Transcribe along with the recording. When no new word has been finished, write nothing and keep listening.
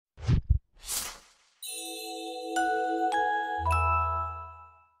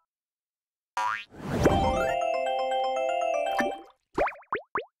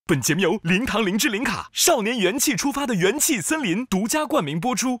本节目由零糖零脂零卡少年元气出发的元气森林独家冠名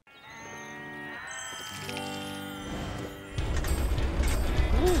播出。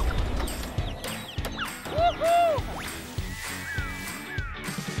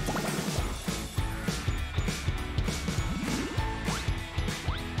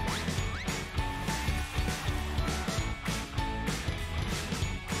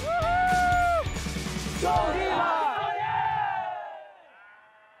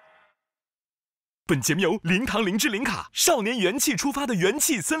本节目由零糖零脂零卡少年元气出发的元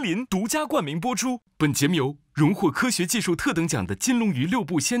气森林独家冠名播出。本节目由荣获科学技术特等奖的金龙鱼6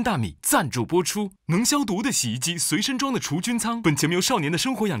步鲜大米赞助播出。能消毒的洗衣机，随身装的除菌仓。本节目由少年的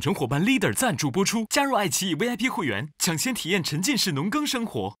生活养成伙伴 Leader 赞助播出。加入iQIYI VIP 会员，抢先体验沉浸式农耕生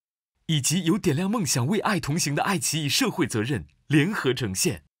活，以及有点亮梦想为爱同行的iQIYI社会责任联合呈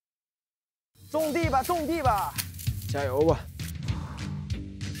现。种地吧，种地吧，加油吧！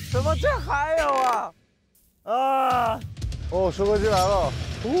怎么这还有啊？啊！哦，收割机来了！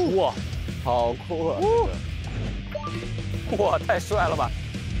哇，好酷啊！哇，太帅了吧！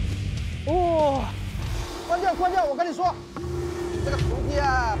哇！关键，我跟你说，这个土地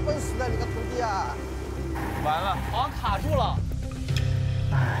啊，笨死的，你个土地啊！完了，好像卡住了。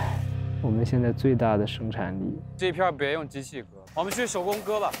唉，我们现在最大的生产力。这一片别用机器割，我们去手工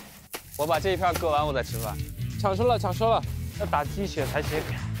割吧。我把这一片割完，我再吃饭。抢车了，抢车了！要打鸡血才行。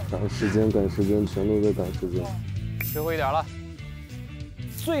赶时间，全都在赶时间。最后一点了，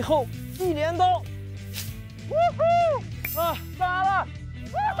最后一镰刀，呜呼！啊，打了！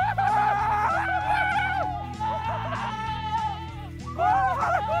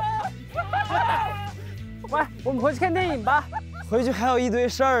喂，我们回去看电影吧。回去还有一堆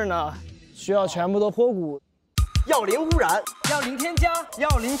事儿呢，需要全部都破鼓。要零污染，要零添加，要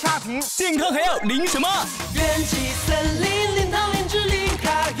零差评，健康还要零什么？元气森林，零糖零脂零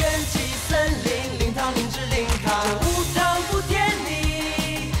卡，元气森林，零糖零脂零卡，无糖不甜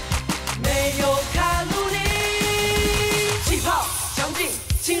腻，没有卡路里，气泡强劲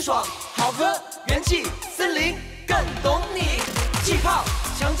清爽好喝，元气森林更懂你，气泡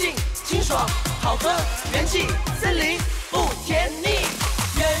强劲清爽好喝，元气森林不甜腻，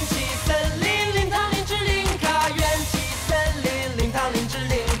元气森林。元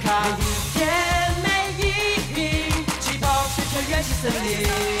气森林，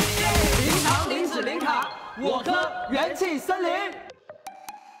零糖零脂零卡，我喝元气森林。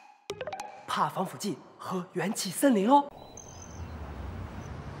怕防腐剂，喝元气森林哦。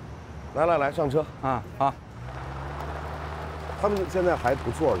来，上车啊！好。他们现在还不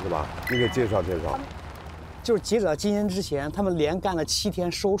错是吧？你给介绍介绍。就是截止到今天之前，他们连干了7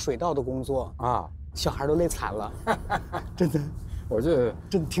天收水稻的工作啊，小孩都累惨了，真的，我觉得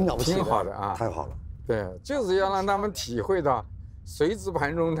真的挺了不起的，挺好的啊，太好了。对，就是要让他们体会到谁知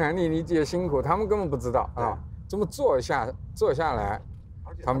盘中餐，粒粒皆辛苦，他们根本不知道啊。这么做下来，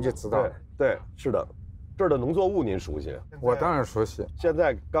他们就知道了。对，是的。这儿的农作物您熟悉？我当然熟悉。现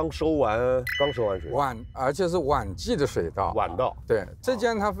在刚收完水而且是晚季的水稻。晚稻。对，浙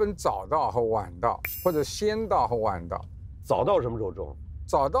江它分早稻和晚稻，或者先稻和晚稻。早稻什么时候种？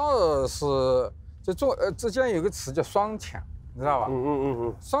早稻是浙江有个词叫双抢。你知道吧？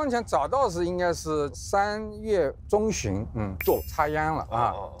双抢早稻是应该是3月中旬，种插秧了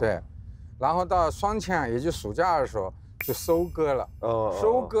啊，对，然后到双抢也就暑假的时候就收割了，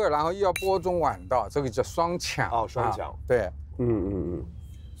收割然后又要播种晚稻，这个叫双抢。哦，双抢，对，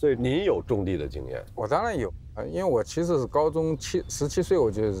所以您有种地的经验？我当然有，因为我其实是高中17岁我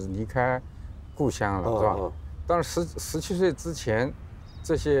就是离开故乡了，是吧？但是17岁之前，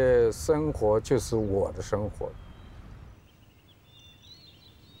这些生活就是我的生活。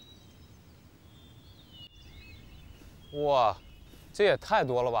哇，这也太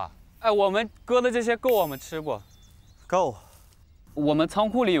多了吧！哎，我们割的这些够我们吃不？够。我们仓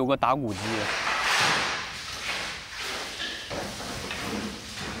库里有个打谷机。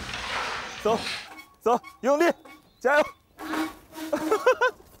走，用力，加油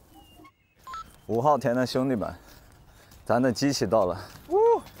！5号田的兄弟们，咱的机器到了。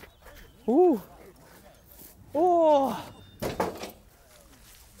哇！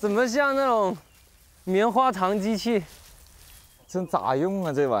怎么像那种棉花糖机器？真咋用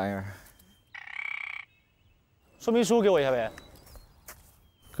啊这玩意儿？说明书给我一下呗。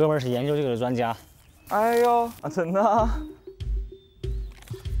哥们儿是研究这个的专家。哎呦，啊真的啊！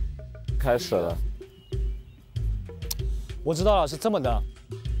开始了。我知道了，是这么的。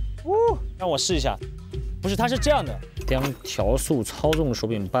让我试一下。不是，它是这样的，将调速操纵手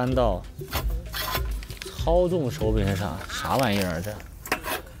柄搬到操纵手柄上，啥玩意儿这？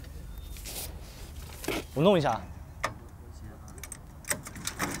我弄一下。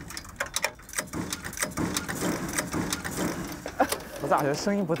咋觉得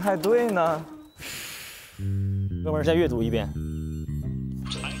声音不太对呢？哥们儿再阅读一遍。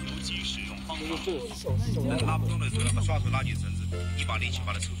柴油机使用方法。拉不动的时候，把刷头拉进绳子，一把力气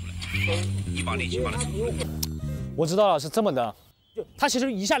把它抽出来，一把力气把它抽出来。我知道了，是这么的，就它其实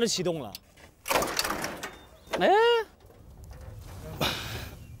一下就启动了。哎，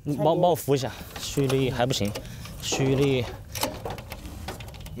你帮我扶一下，蓄力还不行，蓄力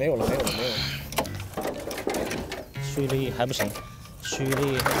没有了。蓄力还不行，蓄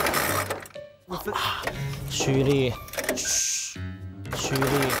力，蓄力，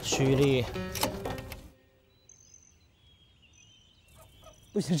蓄力。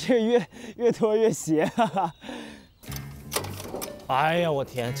不行，这个越拖越斜，哈哈。哎呀，我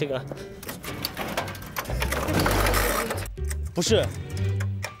天，这个不是，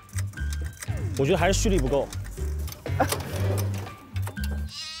我觉得还是蓄力不够。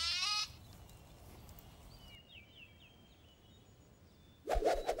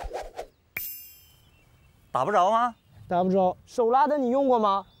打不着吗？打不着。手拉的你用过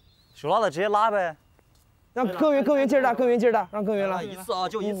吗？手拉的直接拉呗。让更圆劲儿大，让更圆拉。一次啊，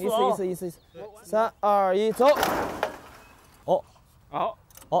就一次一次。3、2、1，走。哦，好，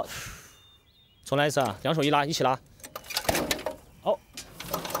重来一次啊，两手一拉，一起拉。哦，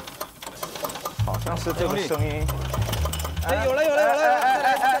好像是这个声音。哎，有了，再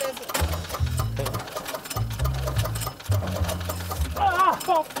来一次。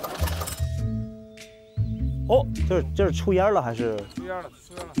哦，这是出烟了还是？出烟了。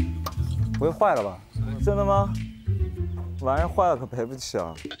不会坏了吧？真的吗？玩意儿坏了可赔不起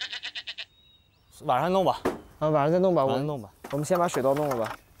啊！晚上弄吧，晚上再弄吧，晚上弄吧。我们先把水道弄了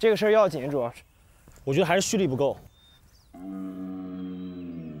吧，这个事儿要紧，主要是。我觉得还是蓄力不够。我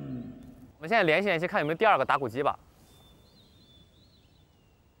们现在联系看有没有第二个打鼓机吧。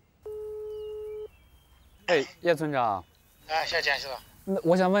哎，叶村长。哎，小蒋是吧？那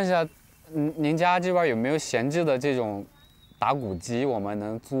我想问一下，您家这边有没有闲置的这种打鼓机，我们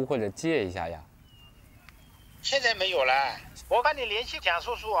能租或者借一下呀？现在没有了，我帮你联系蒋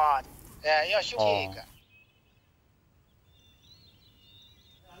叔叔啊，要修借一个。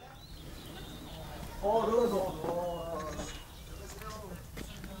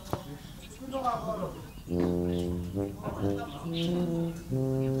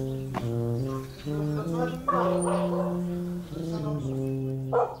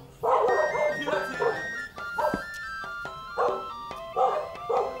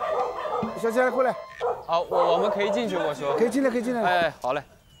小姐过来。好，我们可以进去，我说。可以进来。哎，好嘞。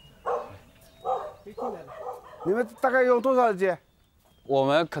你们大概用多少节？我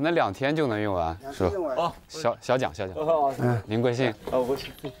们可能2天就能用完，是吧？哦，小蒋。您贵姓？我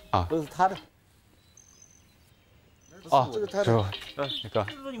姓啊，不是他的。哦，师傅，那个。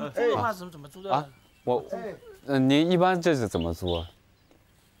你们租的话怎么租的？啊，您一般这是怎么租？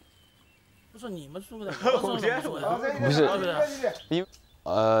不是你们租的，我租的。不是，因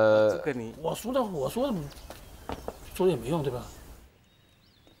我说的租也没用，对吧？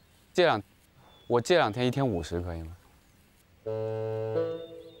我借2天，1天50可以吗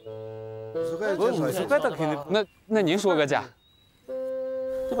50块的肯定。那您说个价，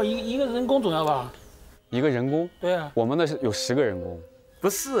对吧？一个人工总要吧？一个人工？对啊。我们那是有10个人工。不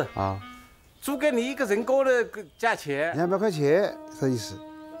是啊，租给你一个人工的价钱200块钱，这意思。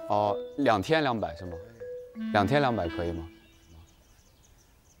哦，2天200是吗？2天200可以吗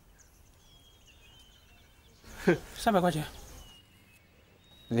？300块钱。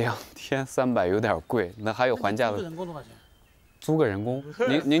2天300有点贵，那还有还价的。租个人工多少钱？租个人工？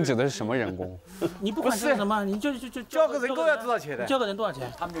您指的是什么人工？你不管是什么，你就交个人工要多少钱的？交个人多少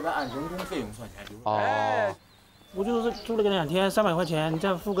钱？他们这边按人工费用算钱。哦。我就是租了个2天300块钱，你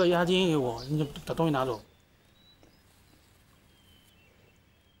再付个押金给我，你就把东西拿走。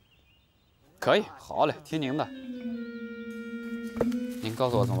可以，好嘞，听您的。您告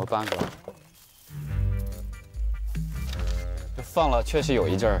诉我怎么搬，哥。这放了确实有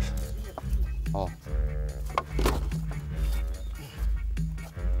一阵儿。哦。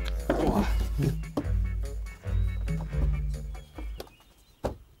哇。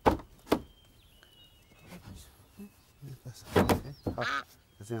好，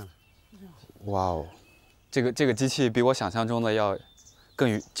就这样。哇哦，这个机器比我想象中的要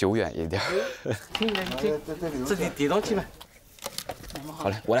更久远一点。这里叠上去吧。好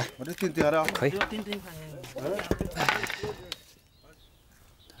嘞，我来。我这钉掉了。可以。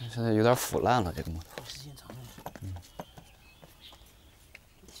现在有点腐烂了，这个木头。时间长了。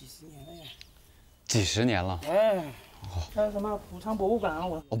几十年了呀。几十年了。哎。还有什么谷仓博物馆啊？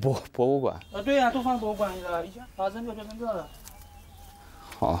博物馆。对呀，都放博物馆里了。以前把扔掉就扔掉了。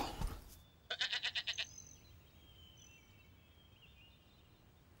好。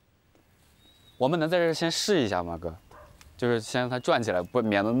我们能在这先试一下吗，哥？就是先让它转起来，不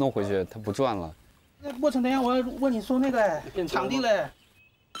免得弄回去它不转了。那过程等一下我要问你说那个场地嘞。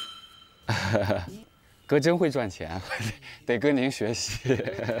哥真会赚钱，得跟您学习。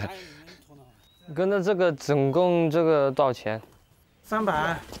哥，那这个总共这个多少钱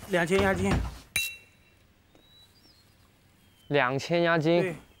？300，2000押金。2000押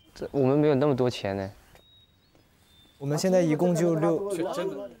金？这我们没有那么多钱呢。我们现在一共就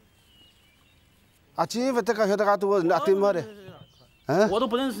6。啊，今不这个晓得俺多人对么的？嗯，我都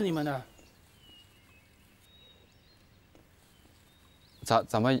不认识你们的。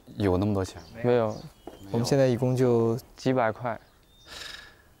咱们有那么多钱？没有，我们现在一共就几百块。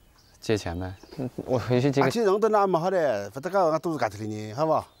借钱呗。我回去借个。这人都那么好的，不这个俺都是干出来呢，好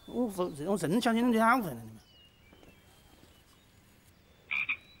不？我真相信你这样子的。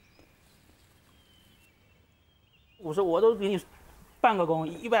我都给你半个工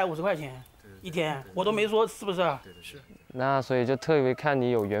，150块钱一天，我都没说是不是？对的是。那所以就特别看你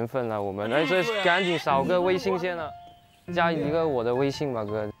有缘分了，我们哎，所以赶紧扫个微信先了，加一个我的微信吧，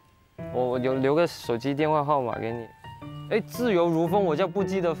哥，我留个手机电话号码给你。哎，自由如风，我叫不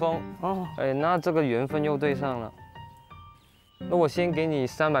羁的风。哦。哎，那这个缘分又对上了。那我先给你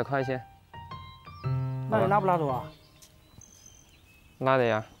300块钱。那你拉不拉走啊？拉的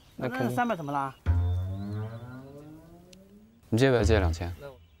呀。那肯定。300怎么拉？你借不要借2000？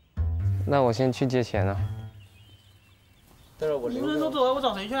那我先去借钱了。你不是说走啊？我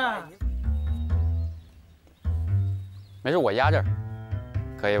找谁去啊？没事，我压这儿，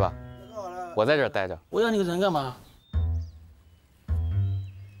可以吧？我在这儿待着。我要你个人干嘛？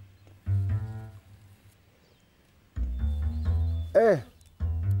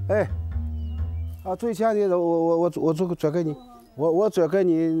哎，啊，最强的我转给你，我转给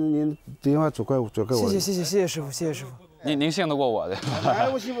你，你电话转给我。谢谢师傅，谢谢师傅。您信得过我的？哎，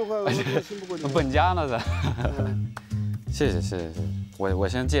我信不过，我信不过你。本家呢？谢谢，我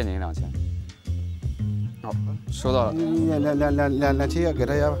先借您2000。好，收到了。2000给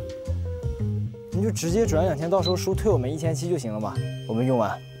他要吧。你就直接转2000，到时候叔退我们1700就行了嘛，我们用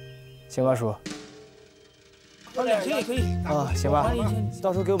完，行吧，叔？2000也可以。啊，行吧，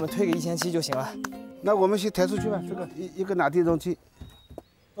到时候给我们退个1700就行了。那我们先抬出去吧，这个一个拿地容器。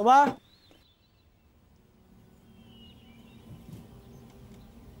走吧。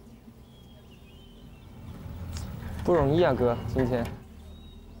不容易啊，哥，今天。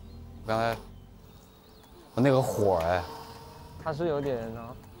刚才我那个火哎，他是有点啊。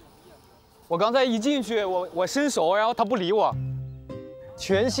我刚才一进去，我伸手，然后他不理我。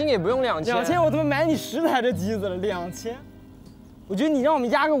全新也不用2000，我他妈买你10台的机子了，2000。我觉得你让我们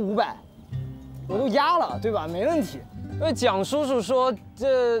压个500，我都压了，对吧？没问题。因为蒋叔叔说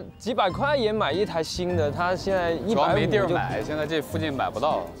这几百块也买一台新的，他现在150。主要没地儿买，现在这附近买不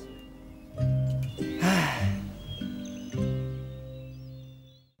到。唉。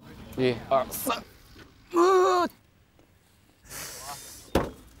1、2、3，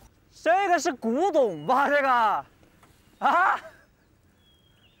这个是古董吧？这个，啊？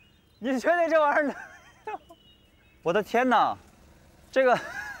你确定这玩意儿？我的天哪，这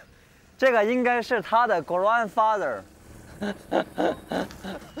个应该是他的 grandfather。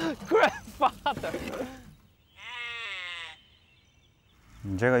grandfather。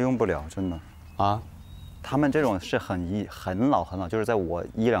你这个用不了，真的啊。他们这种是很老，就是在我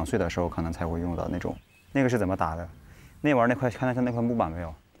1、2岁的时候可能才会用到那种。那个是怎么打的？那玩意儿看那块木板没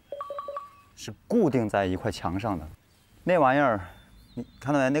有？是固定在一块墙上的。那玩意儿，你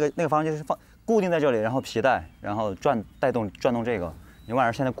看到没？那个方向就是固定在这里，然后皮带，然后转动这个。你玩意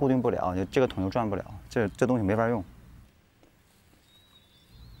儿现在固定不了，你这个桶又转不了，这东西没法用。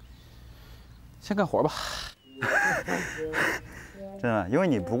先干活吧。真的，因为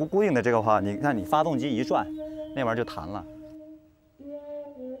你不固定的这个话，你看你发动机一转，那玩意儿就弹了。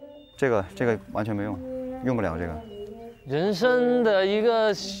这个完全没用，用不了这个。人生的一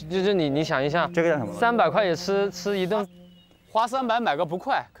个就是你想一下，这个叫什么？300块也吃一顿，花300买个不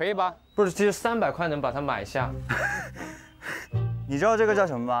快，可以吧？不是，其实300块能把它买下。你知道这个叫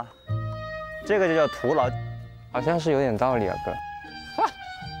什么吗？这个就叫徒劳，好像是有点道理啊，哥。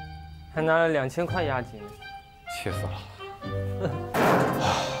还拿了2000块押金，气死了。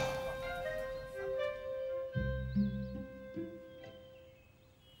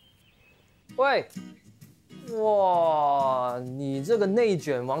喂，哇，你这个内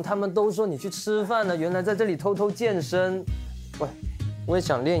卷王，他们都说你去吃饭了，原来在这里偷偷健身。喂，我也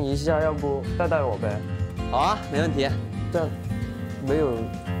想练一下，要不带我呗？好啊，没问题。但没有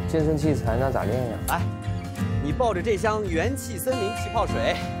健身器材，那咋练呀？来，你抱着这箱元气森林气泡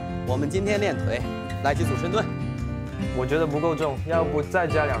水，我们今天练腿，来几组深蹲。我觉得不够重，要不再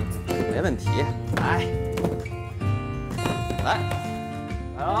加2只？没问题。来，来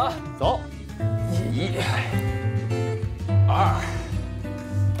啊，走，1、2、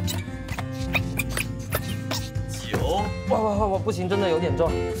9。哇，不行，真的有点重，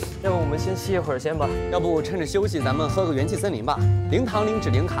要不我们先歇会儿先吧？要不趁着休息，咱们喝个元气森林吧，零糖、零脂、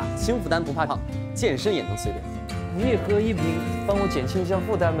零卡，轻负担不怕胖，健身也能随便。你也喝1瓶，帮我减轻一下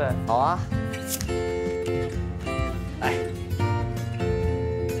负担呗。好啊。来。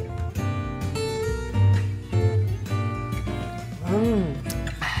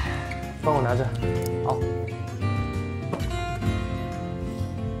帮我拿着。好。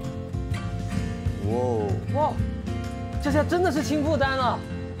哇，这下真的是轻负担了。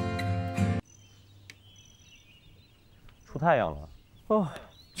出太阳了。哦，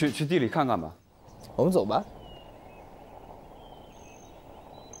去地里看看吧。我们走吧。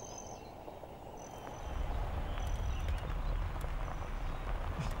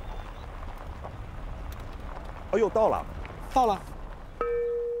哎呦，到了。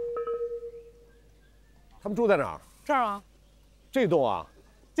他们住在哪儿？这儿啊。这栋啊？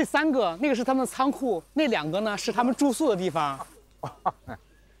这3个，那个是他们的仓库，那2个呢是他们住宿的地方。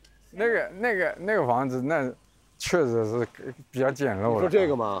那个房子，那确实是比较简陋了。你说这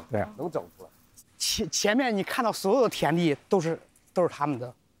个吗？对，能整出来。前面你看到所有的田地都是他们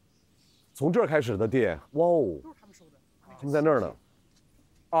的。从这儿开始的地，哇哦，都是他们收的。他们在那儿呢。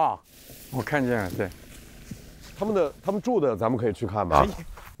啊，我看见了，对。他们住的，咱们可以去看吧。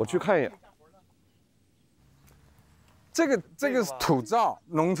我去看一眼。这个是土灶，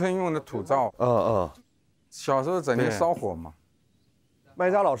农村用的土灶。小时候整天烧火嘛。麦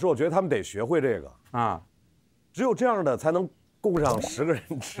家老师，我觉得他们得学会这个啊，只有这样的才能供上10个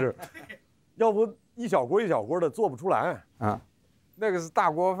人吃，要不一小锅一小锅的做不出来啊。那个是大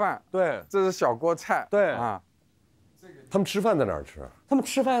锅饭，对，这是小锅菜，对啊。他们吃饭在哪儿吃？他们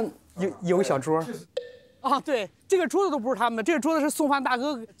吃饭有个小桌。啊，对，这个桌子都不是他们的，这个桌子是送饭大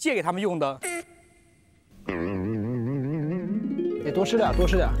哥借给他们用的。得多吃点，多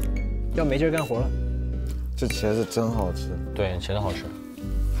吃点，要没劲儿干活了。这茄子真好吃。对，茄子好吃。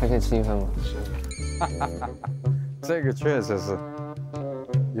还可以吃1份吗？这个确实是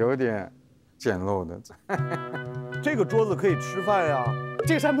有点简陋的。这个桌子可以吃饭呀。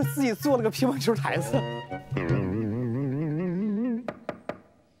这个是他们自己做了个乒乓球台子。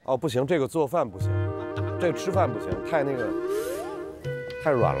哦，不行，这个做饭不行，这个吃饭不行，太那个，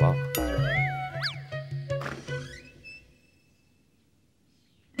太软了。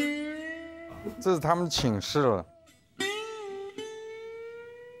这是他们寝室了。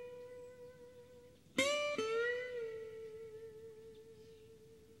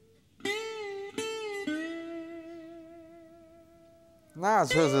那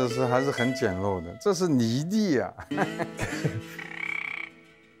确实是还是很简陋的，这是泥地啊。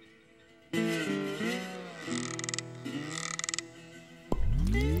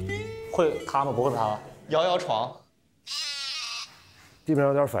会塌吗？不会塌。摇床。地面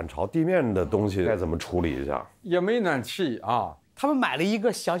有点反潮，地面的东西该怎么处理一下？也没暖气啊。他们买了一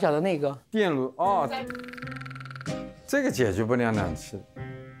个小小的那个电炉哦，这个解决不了暖气。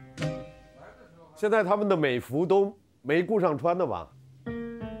现在他们的美服都没顾上穿的吧？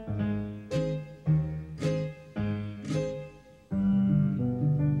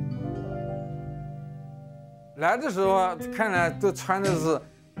来的时候啊，看来都穿的是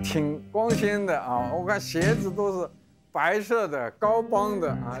挺光鲜的啊，我看鞋子都是白色的高帮的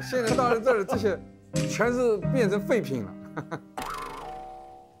啊，现在到了这儿，这些全是变成废品了。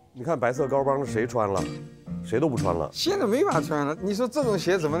你看白色高帮谁穿了？谁都不穿了。现在没法穿了，你说这种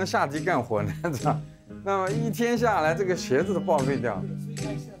鞋怎么能下地干活呢？是吧？那么一天下来，这个鞋子都报废掉了。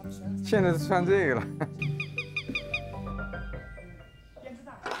现在穿这个了。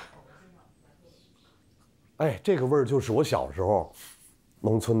哎，这个味儿就是我小时候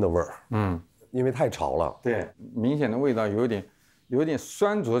农村的味儿。嗯，因为太潮了。对，明显的味道有点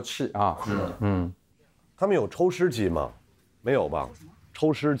酸浊气啊。嗯，他们有抽湿机吗？没有吧？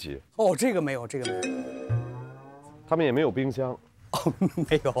抽湿机。哦，这个没有，这个没有。他们也没有冰箱。哦，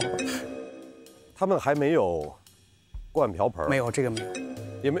没有。他们还没有灌瓢盆。没有，这个没有。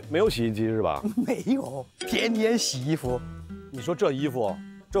也没有洗衣机是吧？没有，天天洗衣服。你说这衣服，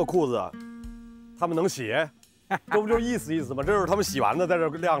这裤子。他们能洗，这不就是意思意思吗？这是他们洗完的，在这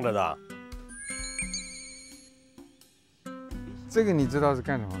晾着的。这个你知道是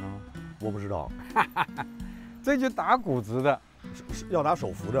干什么的吗？我不知道。这就打谷子的，要拿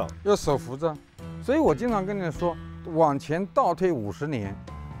手扶着，要手扶着。所以我经常跟你说，往前倒退50年，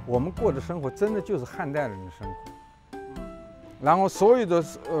我们过的生活真的就是汉代人的生活。然后所有的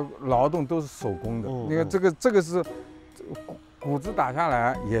劳动都是手工的。你看这个是谷子打下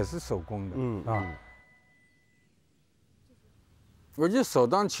来也是手工的，啊。我觉得首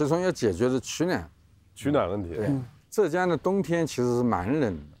当其冲要解决的取暖问题。对，浙江的冬天其实是蛮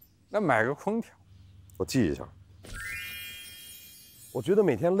冷的，那买个空调，我记一下。我觉得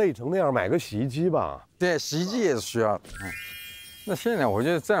每天累成那样，买个洗衣机吧。对，洗衣机也是需要的。那现在我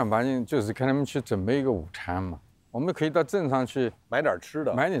觉得正儿八经就是跟他们去准备一个午餐嘛，我们可以到镇上去买点吃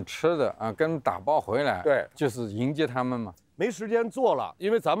的，啊，跟他们打包回来。对，就是迎接他们嘛。没时间做了，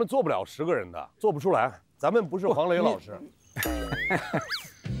因为咱们做不了10个人的，做不出来。咱们不是黄磊老师。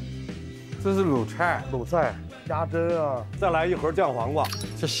这是卤菜，鸭胗啊，再来1盒酱黄瓜。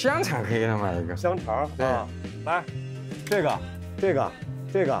这香肠可以给他买一个。香肠，对，来，这个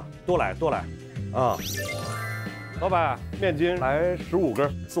多来啊。老板，面筋来15根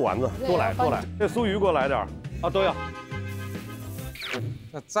，4丸子，多来。这酥鱼给我来点啊，都要。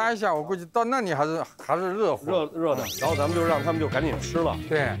那扎一下，我估计到那里还是热的，然后咱们就让他们就赶紧吃了。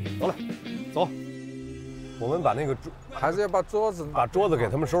对，走。我们把那个还是要把桌子给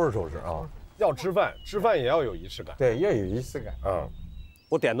他们收拾收拾啊。要吃饭也要有仪式感。对，要有仪式感。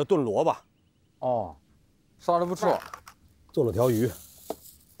我点的炖萝卜。哦，烧得不错。做了条鱼。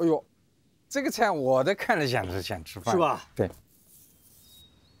哎呦，这个菜我都看着想吃饭。是吧？对。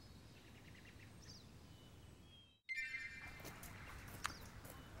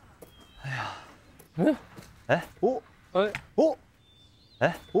哎呀，哎呦，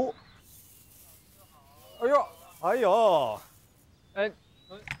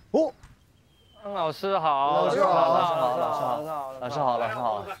老师好，老师好，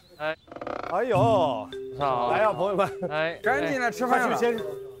哎呦，来呀，朋友们，赶紧来吃饭了，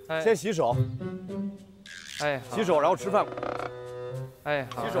先洗手，洗手，然后吃饭，洗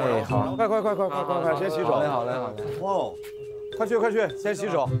手，好，快，先洗手，好嘞，哦，快去，先洗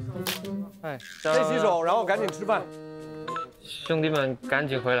手，先洗手，然后赶紧吃饭，兄弟们赶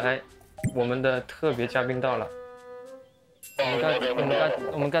紧回来，我们的特别嘉宾到了，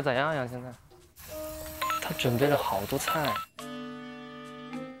我们该怎样呀？现在？他准备了好多菜。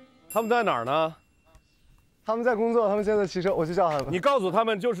他们在哪儿呢？他们在工作，他们现在骑车，我去叫他们。你告诉他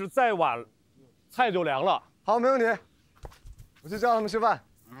们，就是再晚，菜就凉了。好，没问题。我去叫他们吃饭。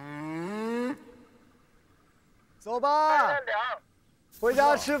走吧，回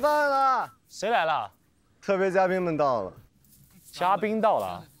家吃饭了。谁来了？特别嘉宾们到了。嘉宾到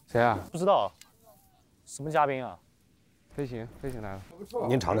了？谁啊？不知道。什么嘉宾啊？飞行来了。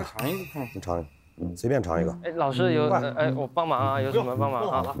您尝尝，您尝尝。随便尝一个。老师有我帮忙啊，有什么帮忙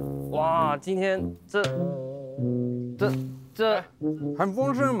啊？哇，今天这很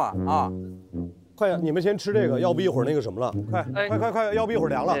丰盛嘛啊！快，你们先吃这个，要不一会儿那个什么了？快，要不一会儿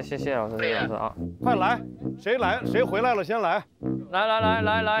凉了。谢谢老师啊！快来，谁回来了先来。来，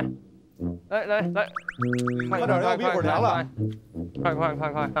快点，要不一会儿凉了。快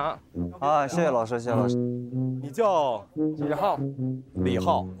啊！啊，谢谢老师。你叫李浩。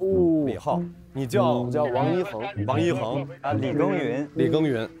你叫王一恒啊，李耕耘。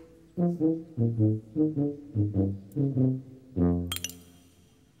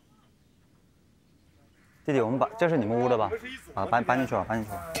弟弟，我们这是你们屋的吧？啊，搬进去吧。我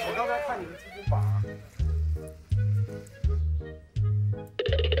刚才看你的基金榜。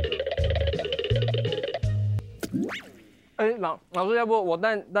老师，要不我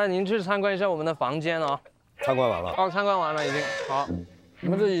带您去参观一下我们的房间啊？参观完了。哦，参观完了已经。好，我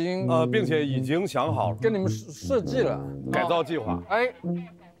们这已经并且已经想好了，跟你们设计了改造计划。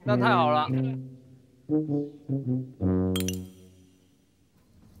那太好了。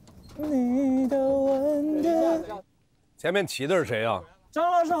你的吻的。前面骑的是谁呀？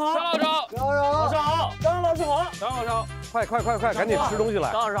张老师好。张老师好。快，赶紧吃东西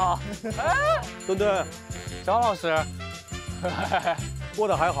来。张老师好。墩，张老师，过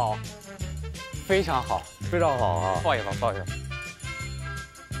得还好？非常好啊！不好意思。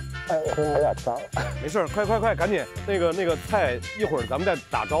我有点脏。没事，快，赶紧那个菜，一会儿咱们再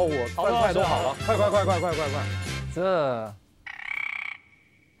打招呼。饭菜都好了，快！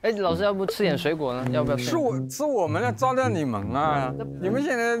老师，要不吃点水果呢？要不要吃我们来招待你们啊？你们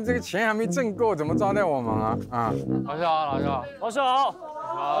现在这个钱还没挣够，怎么招待我们啊？老师好。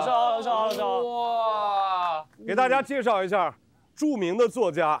哇！给大家介绍一下著名的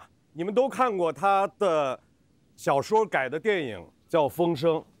作家，你们都看过他的小说改的电影，叫《风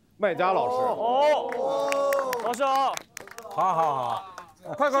声》，麦家老师。老师好。好。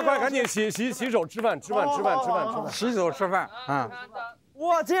快，赶紧洗手吃饭。洗手吃饭啊！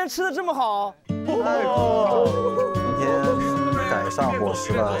哇，今天吃的这么好！今天改善伙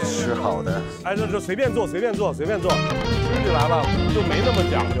食了，吃好的。这随便做，吃起来了就没那么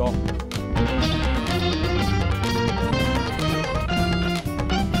讲究。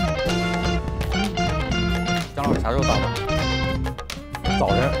啥时候到的？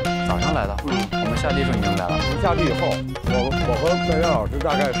早上来的。我们下地时候你们来了。我们下地以后，我和麦佳老师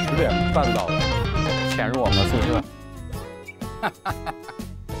大概10点半到的，潜入我们的宿舍。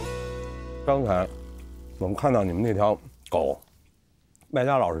刚才我们看到你们那条狗，麦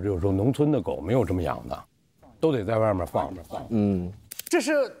佳老师就是说，农村的狗没有这么养的，都得在外面放着。这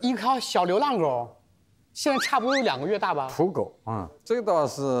是一条小流浪狗，现在差不多有2个月大吧。土狗啊，这个倒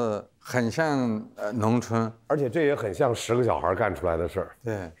是很像农村，而且这也很像10个小孩干出来的事儿，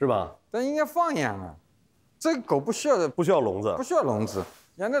对，是吧？但应该放养啊，这个狗不需要笼子，不需要笼子，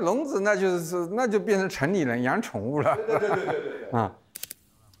养那笼子那就变成城里人养宠物了。对啊，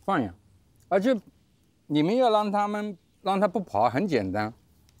放养，而且你们要让它不跑很简单，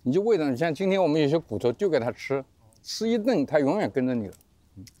你就喂它，像今天我们有些骨头丢给它吃，吃一顿它永远跟着你了，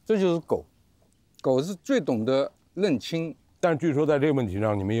这就是狗，狗是最懂得认亲。但是据说在这个问题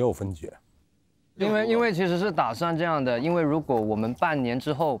上你们也有分歧，因为其实是打算这样的，因为如果我们半年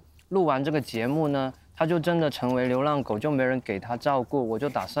之后录完这个节目呢，它就真的成为流浪狗，就没人给它照顾，我就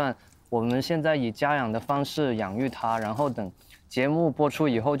打算我们现在以家养的方式养育它，然后等节目播出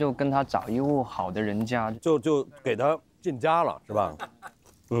以后就跟它找一户好的人家，就给它进家了，是吧？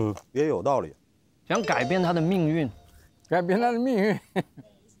也有道理，想改变它的命运，改变它的命运。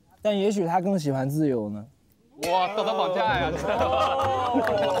但也许它更喜欢自由呢。哇，道德绑架呀！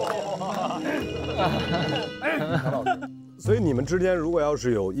所以你们之间如果要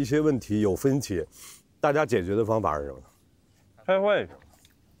是有一些问题有分歧，大家解决的方法是什么呢？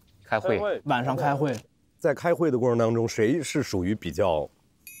开会，晚上开会。在开会的过程当中，谁是属于比较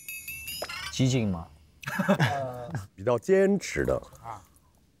激进吗？比较坚持的？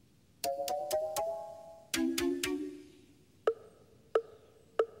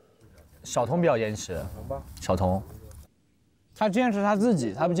小童比较坚持，小童，他坚持他自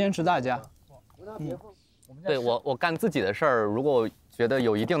己，他不坚持大家。对我干自己的事儿，如果觉得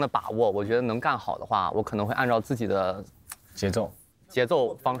有一定的把握，我觉得能干好的话，我可能会按照自己的节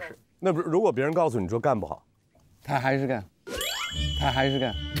奏方式。那不是，如果别人告诉你说干不好，他还是干。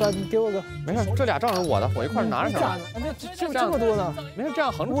你给我个，没事，这俩账是我的，我一块拿着它。这么多呢？没事，这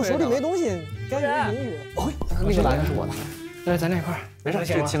样横着。我手里没东西，该允许。那个蓝是我的。对，咱那块儿。没事，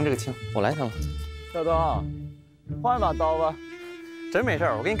这个轻，我来一条了。小东，换一把刀吧。真没事，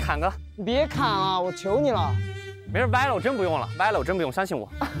我给你砍个。你别砍了，我求你了。没事，歪了我真不用了，相信我。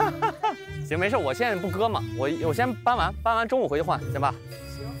行，没事，我现在不割嘛，我先搬完中午回去换，行吧？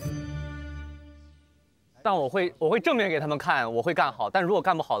但我会正面给他们看，我会干好。但如果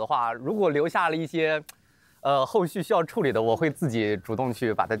干不好的话，如果留下了一些，后续需要处理的，我会自己主动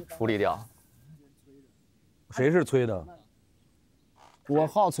去把它处理掉。谁是催的？我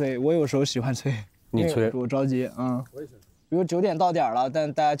好催，我有时候喜欢催。你催？我着急，比如9点到点了，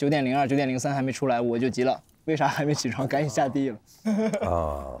但大家9点02、9点03还没出来，我就急了。为啥还没起床？赶紧下地了。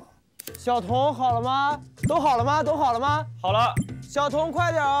小童好了吗？都好了吗？好了。小童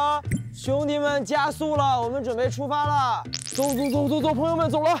快点啊！兄弟们加速了，我们准备出发了。走，朋友们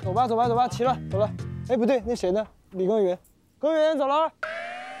走了。走吧，齐了，走了。哎，不对，那谁呢？李耕耘，耕耘走了。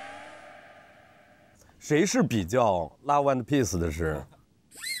谁是比较 love and peace 的是？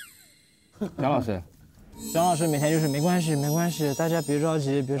蒋老师每天就是没关系，大家别着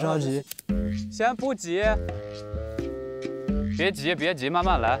急。先不急，别急，慢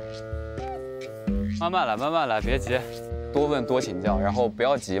慢来，别急，多问多请教，然后不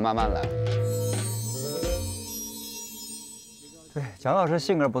要急，慢慢来。对，蒋老师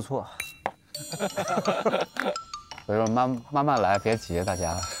性格不错，所以说慢慢来，别急，大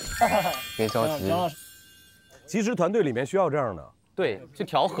家别着急。其实团队里面需要这样的，对，去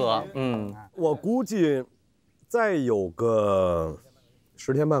调和。我估计再有个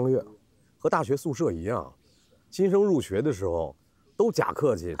10天半个月，和大学宿舍一样，新生入学的时候都假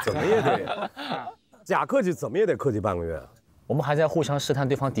客气，怎么也得客气半个月。我们还在互相试探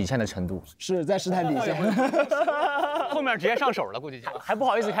对方底线的程度，是在试探底线。后面直接上手了，估计就还不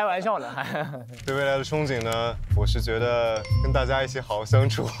好意思开玩笑呢。对未来的憧憬呢，我是觉得跟大家一起好好相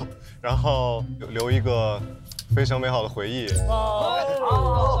处，然后留一个非常美好的回忆。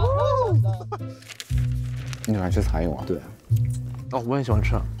你喜欢吃蚕蛹啊？对。我很喜欢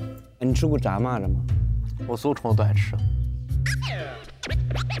吃。你吃过炸蚂蚱吗？我所有虫子都爱吃。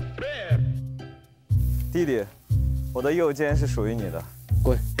弟弟，我的右肩是属于你的。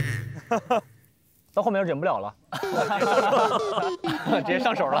滚！到后面就忍不了了，直接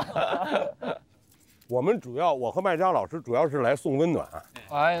上手了。我和麦佳老师主要是来送温暖。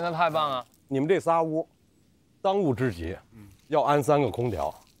哎，那太棒了！你们这仨屋，当务之急，要安3个空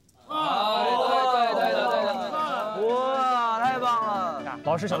调。对，哇，太棒了！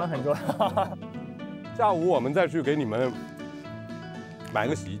老师想得很周到。下午我们再去给你们买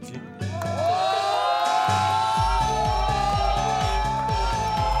个洗衣机。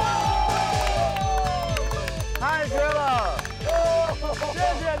太绝了！谢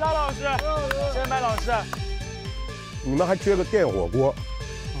谢张老师，谢谢麦老师。你们还缺个电火锅，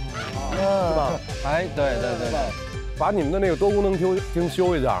是吧？哎，对，把你们的那个多功能厅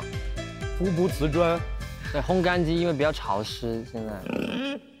修一下，铺瓷砖。对，烘干机因为比较潮湿，现在。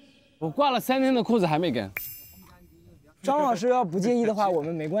我挂了3天的裤子还没干。张老师要不介意的话，我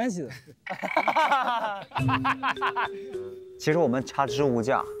们没关系的。其实我们差之无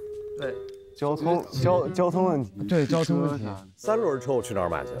价。对，交通问题。对，交通问题。3轮车我去哪儿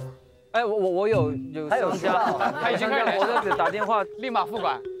买去？哎，我有商家，他已经开始，我在给打电话，立马付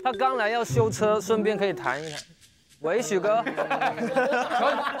款。他刚来要修车，顺便可以谈一谈。喂，许哥，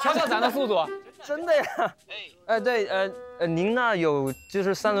瞧咱的速度。真的呀？哎，对，您那有就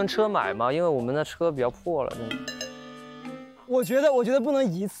是3轮车买吗？因为我们的车比较破了，真的。我觉得不能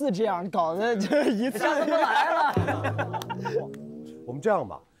一次这样搞的，就是一次下次不来了。我们这样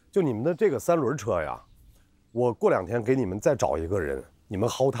吧，就你们的这个3轮车呀，我过2天给你们再找一个人，你们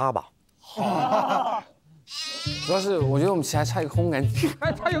薅他吧。好。主要是我觉得我们还差一个烘干机，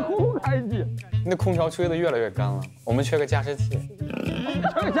还差一个烘干机。那空调吹得越来越干了，我们缺个加湿器。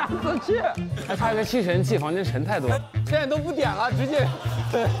缺个加湿器，还差一个吸尘器，房间尘太多。现在都不点了，直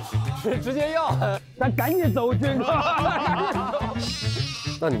接要，咱赶紧走去。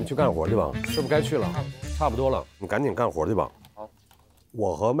那你们去干活去吧，是不是该去了？差不多了，你赶紧干活去吧。好，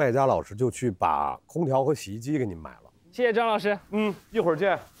我和麦佳老师就去把空调和洗衣机给你们买了。谢谢张老师。一会儿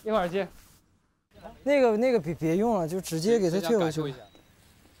见。一会儿见。那个别用了，就直接给他退回去。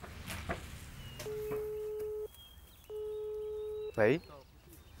喂，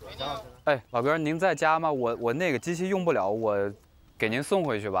哎，老哥，您在家吗？我那个机器用不了，我给您送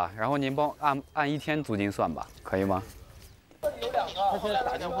回去吧。然后您帮按1天租金算吧，可以吗？有2个，他现在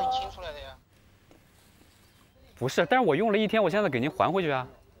打电话清出来的呀。不是，但是我用了1天，我现在给您还回去啊。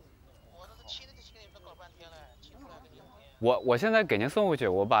我这是清的清，你们搞半天了，清出来给你。我现在给您送回去，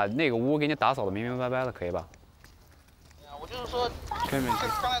我把那个屋给你打扫的明明白白的，可以吧？我就是说，可以没事。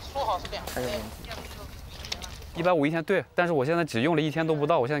刚才说好是2天。150一天，对，但是我现在只用了1天都不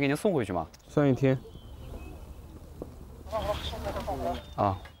到，我现在给您送回去嘛。算1天。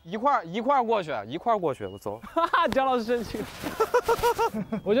啊，一块儿过去，我走。哈哈，蒋老师生气了。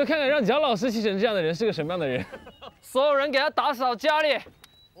我就看看让蒋老师气成这样的人是个什么样的人。所有人给他打扫家里，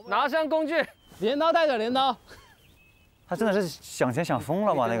拿上工具，镰刀带着镰刀。他真的是想钱想疯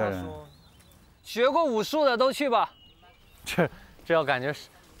了吗？那个人。学过武术的都去吧。这要感觉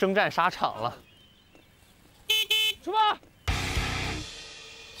征战沙场了。出发！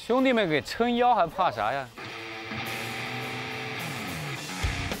兄弟们给撑腰还怕啥呀？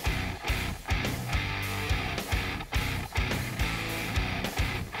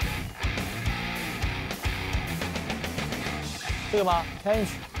这个吗？开进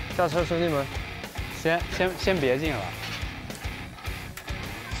去。下车，兄弟们。先别进了。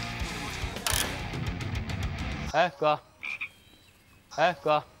哎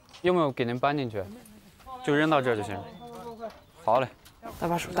哥，有没有给您搬进去？就扔到这儿就行。好嘞。大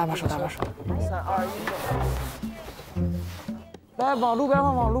把手。3、2、1，来，往路边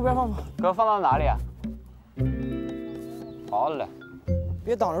放吧。哥，放到哪里啊？好嘞。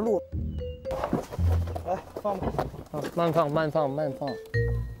别挡着路。来，放吧。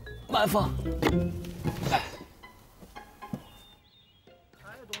慢放。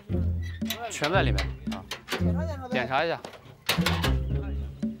全在里面啊。检查一下。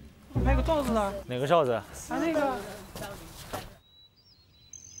还有个罩子呢。哪个罩子？那个。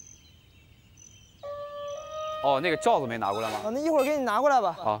哦，那个罩子没拿过来吗？那一会儿给你拿过来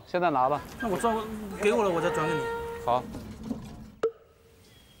吧。好，现在拿吧。那我转给我了，我再转给你。好。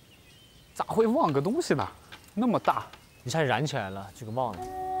咋会忘个东西呢？那么大，一下燃起来了，这个忘了。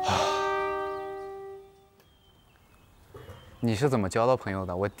你是怎么交到朋友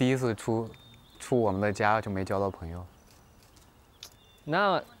的？我第一次出我们的家就没交到朋友。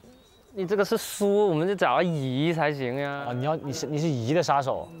那，你这个是书，我们就找姨才行呀。啊，你是姨的杀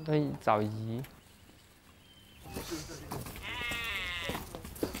手。对，找姨。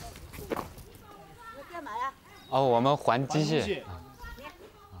干嘛呀？哦，我们还机械。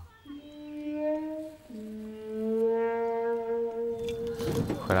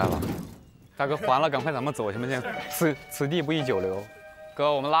回来了，大哥还了，赶快咱们走行不行？此地不宜久留。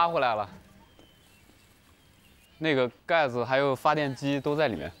哥，我们拉回来了。那个盖子还有发电机都在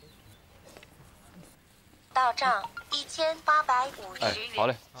里面。到账1850元。好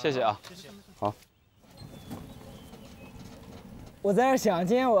嘞，谢谢啊。好。我在那想，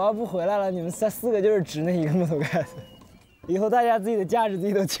今天我要不回来了，你们4个就是指那一个木头盖子。以后大家自己的价值自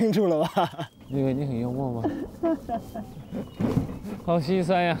己都清楚了吧？那个你很幽默吗？好心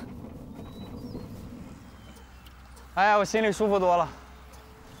酸呀！哎呀，我心里舒服多了。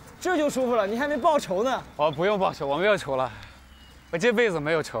这就舒服了，你还没报仇呢。我不用报仇，我没有仇了，我这辈子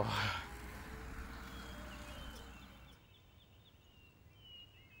没有仇。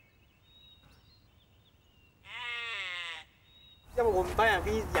要不我们导演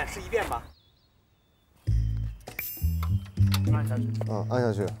给你演示一遍吧。按下去。啊，按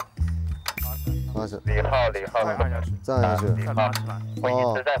下去。按下。李浩，按下去。再按下去。我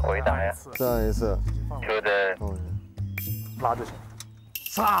一直在回答呀。再按一次。说的。拉就行。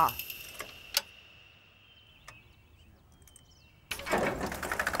杀。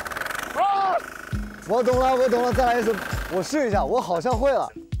我懂了，我懂了，再来一次，我试一下，我好像会了。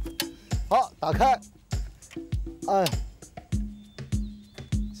好，打开，按，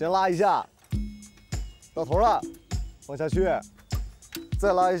先拉一下，到头了，放下去，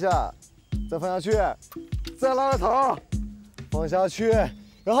再拉一下，再放下去，再拉个头，放下去，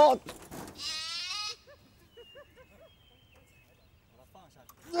然后，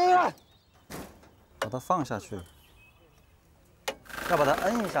把它放下去，要把它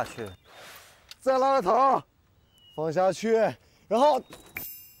摁下去。再拉个头，放下去，然后，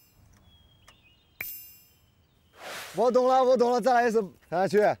我懂了，我懂了，再来一次，放下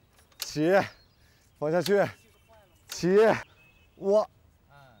去，起，放下去，起，我，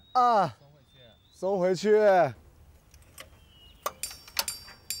按，松回去，我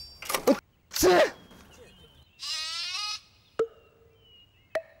起，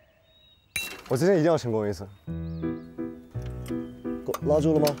我今天一定要成功一次，拉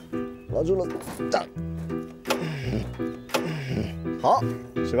住了吗？拉住了，站，好，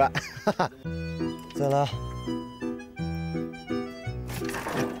失败，再拉，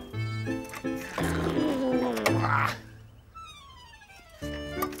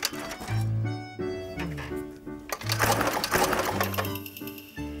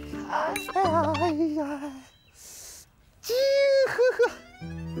哎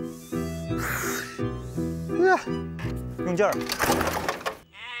呀，用劲儿。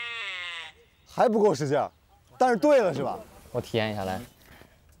还不够使劲，但是对了是吧？我体验一下来。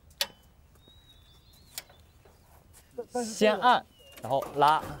先按，然后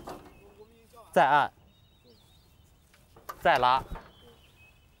拉，再按，再拉，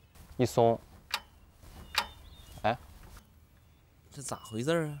一松。哎，这咋回事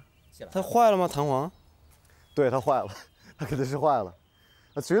啊？它坏了吗？弹簧？对，它坏了，它肯定是坏了，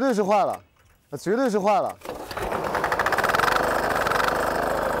它绝对是坏了，它绝对是坏了。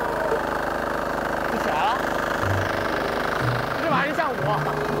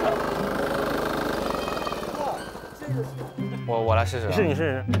我来试试。你试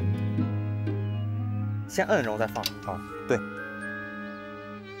试。先摁，然后再放。好，对。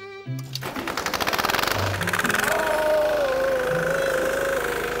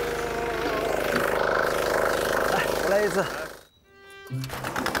来，我来一次。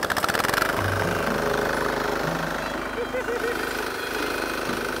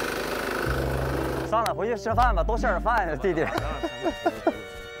算了，回去吃饭吧，多吃点饭呀，弟弟。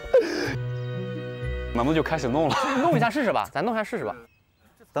咱们就开始弄了，弄一下试试吧，咱弄一下试试吧。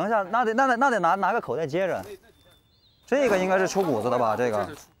等一下，那得拿个口袋接着。这个应该是出谷子的吧？这个，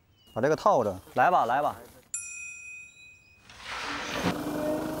把这个套着。来吧，来吧。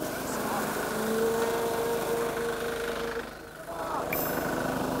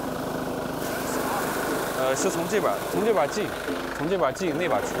是从这边进，从这边进，那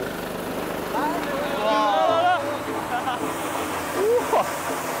边出。哇！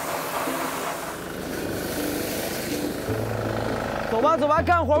走吧，走吧，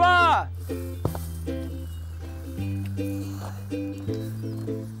干活吧！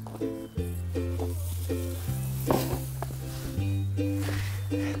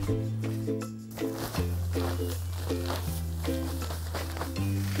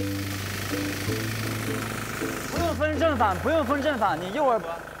不用分正反，不用分正反，你一会儿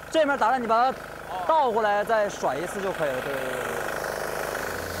这面打了，你把它倒过来再甩一次就可以了。对对对。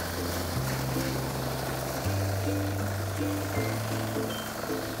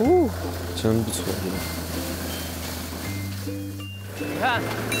哦，真不错。你看，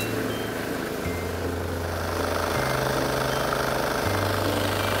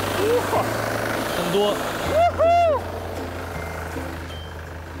哇，很多。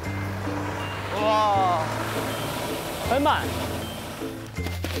哇，很满。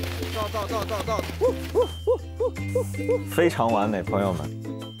到。非常完美，朋友们。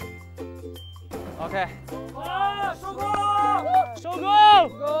 OK。收工！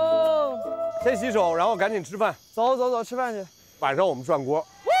先洗手，然后赶紧吃饭。走走走，吃饭去。晚上我们涮锅，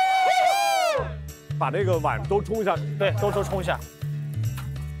把那个碗都冲一下。对，都冲一下。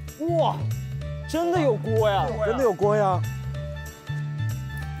哇，真的有锅呀！真的有锅呀！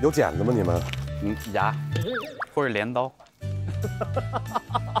有剪子吗？你们？牙，或者镰刀。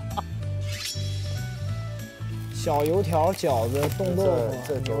小油条、饺子、冻豆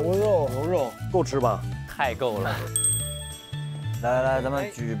腐、牛肉够吃吧？太够了。来，咱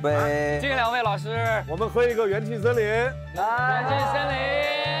们举杯。敬2位老师，我们喝一个元气森林。来，元气森林，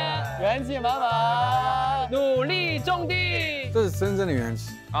元气满满，努力种地。这是真正的元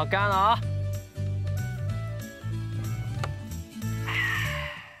气。好，干了啊！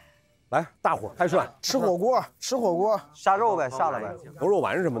来，大伙开涮，吃火锅，下肉呗，下了呗，牛肉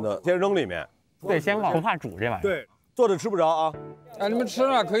丸什么的，先扔里面。对，先往不怕煮这玩意儿。对，坐着吃不着啊。哎，你们吃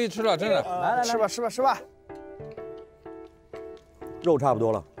了，可以吃了，真的。来，吃吧。肉差不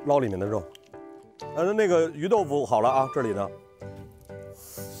多了，捞里面的肉。那个鱼豆腐好了啊，这里呢。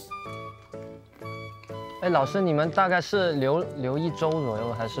哎，老师，你们大概是留1周左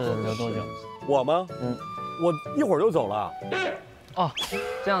右，还是留多久？我吗？我一会儿就走了。哦，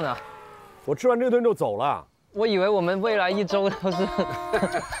这样的啊。我吃完这顿就走了。我以为我们未来1周都是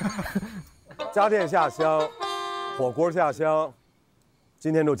家电下乡，火锅下乡，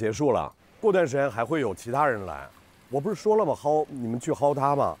今天就结束了。过段时间还会有其他人来。我不是说了吗？你们去薅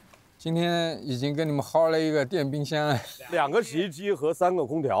它吗？今天已经给你们薅了一个电冰箱，2个洗衣机和3个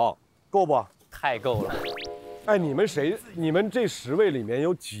空调，够不？太够了。哎，你们这10位里面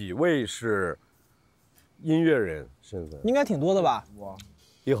有几位是音乐人身份？应该挺多的吧？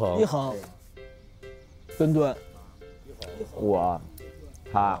一恒，墩墩，我，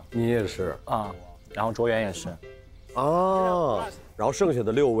他，你也是啊，然后卓源也是，啊，然后剩下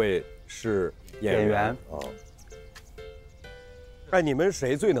的6位是演员啊。哎，你们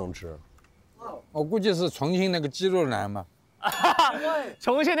谁最能吃？我估计是重庆那个肌肉男吧。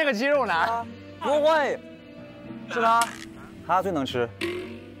重庆那个肌肉男，不会，是他最能吃。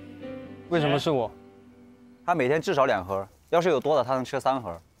为什么是我？他每天至少2盒，要是有多的，他能吃3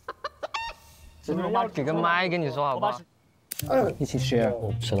盒。给个麦跟你说好吧？一起吃。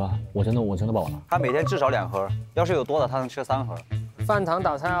我吃了，我真的饱了。他每天至少2盒，要是有多的，他能吃3盒。饭堂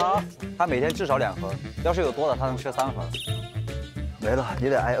打菜啊！他每天至少2盒，要是有多的，他能吃3盒。没了，你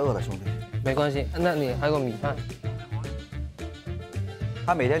得挨饿了，兄弟。没关系，那你还有米饭。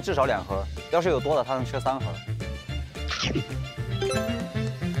他每天至少2盒，要是有多的，他能吃3盒。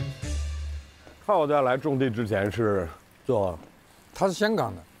靠在来种地之前是做，他是香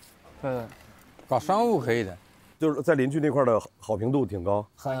港的，对，搞商务可以的，就是在邻居那块的好评度挺高，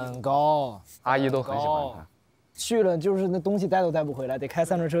很高，阿姨都很喜欢他。去了就是那东西带都带不回来，得开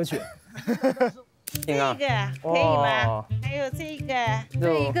3轮车去。这个可以吗？还有这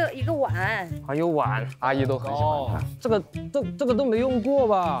个，一个碗，还有碗，阿姨都很喜欢他。这个都没用过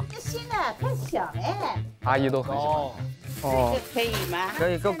吧？这新的太小哎。阿姨都很喜欢他。这个可以吗？可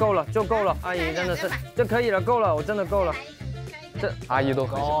以，够了，就够了。阿姨真的是，这可以了，够了，我真的够了。这阿姨都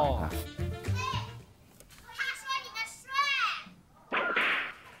很喜欢他。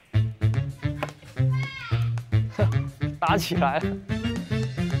打起来了。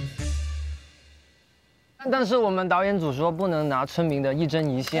但是我们导演组说不能拿村民的一针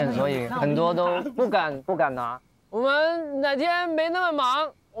一线，所以很多都不敢拿。我们哪天没那么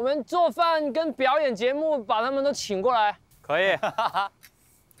忙，我们做饭跟表演节目把他们都请过来。可以。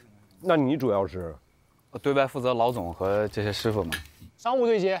那你主要是？对外负责老总和这些师傅们。商务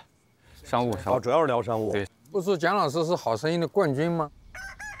对接。商务。主要是聊商务。对。不是蒋老师是好声音的冠军吗？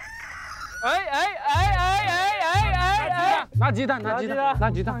拿吉他，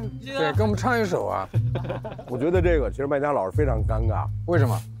对，给我们唱一首啊！我觉得这个其实麦家老师非常尴尬。为什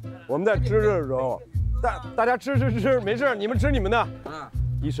么？我们在吃的时候，大家吃，没事，你们吃你们的。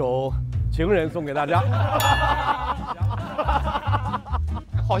一首《情人》送给大家。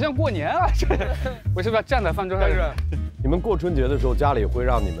好像过年啊，这我是不是要站在饭桌上？你们过春节的时候，家里会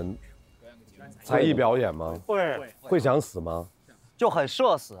让你们才艺表演吗？会想死吗？就很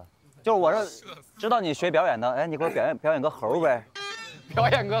社死。就是我是知道你学表演的，哎，你给我表演个猴呗。表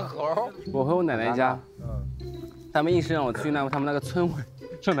演个猴。我和我奶奶家，他们硬是让我去他们那个村委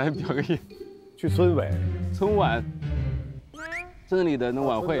上台表个演。去村委？村晚。村里的那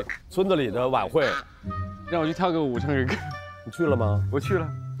晚会。村子里的晚会，让我去跳个舞，唱个歌。你去了吗？我去了，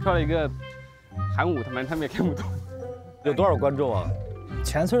跳了一个韩舞，他们也看不懂。有多少观众啊？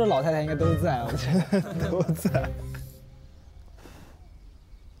全村的老太太应该都在，我觉得都在。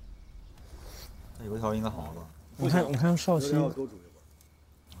油条应该好吧？我看少熙，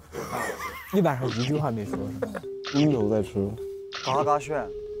一晚上一句话没说，一直都在吃，嘎嘎炫。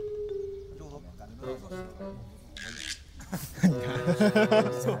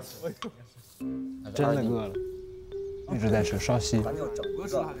真的饿了，一直在吃烧西。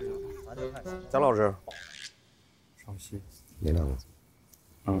蒋老师，烧西，哪两个字？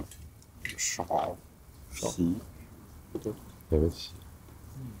烧西，哪个西？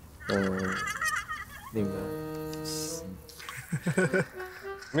那个西。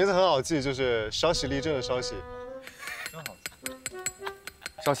名字很好记，就是稍息立正的稍息。真好吃。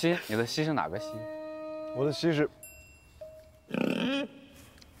少熙，你的西是哪个西？我的西是。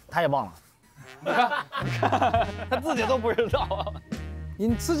他也忘了。你看，他自己都不知道。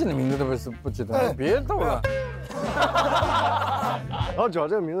你自己的名字都不记得，别逗了。然后主要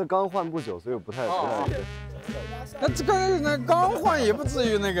这个名字刚换不久，所以我不太。那这个刚换也不至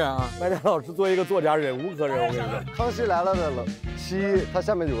于那个啊。麦家老师作为一个作家，忍无可忍，我跟你说。康熙来了的西，它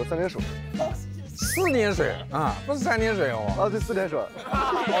下面有个三点水。4点水啊，不是3点水哦。啊，对，4点水。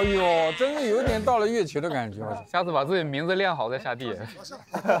哎呦，真是有点到了月球的感觉。下次把自己名字练好再下地。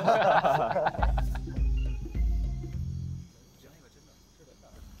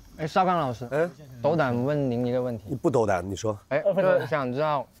哎，邵刚老师，斗胆问您一个问题。你不斗胆，你说。哎，我想知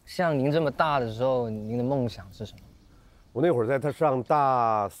道，像您这么大的时候，您的梦想是什么？我那会儿在他上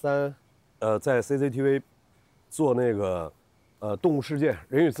大3，在 CCTV 做那个动物世界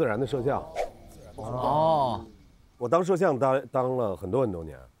人与自然的摄像。哦，我当摄像当了很多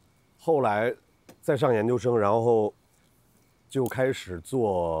年，后来再上研究生，然后就开始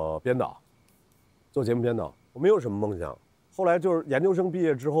做编导，做节目编导。我没有什么梦想。后来就是研究生毕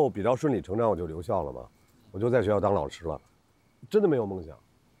业之后比较顺理成章，我就留校了嘛，我就在学校当老师了，真的没有梦想，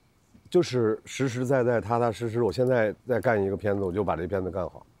就是实实在在、踏踏实实。我现在在干一个片子，我就把这片子干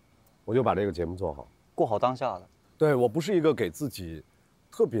好，我就把这个节目做好，过好当下的。对，我不是一个给自己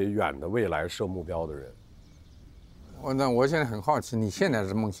特别远的未来设目标的人。我现在很好奇，你现在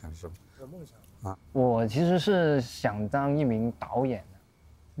的梦想是什么？梦想啊，我其实是想当一名导演的。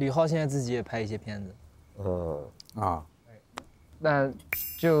李浩现在自己也拍一些片子。那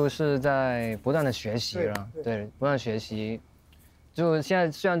就是在不断的学习了，对，不断学习。就现在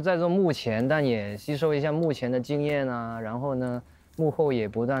虽然在做幕前，但也吸收一下幕前的经验啊，然后呢，幕后也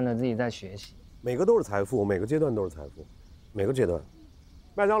不断的自己在学习。每个都是财富，每个阶段都是财富，每个阶段。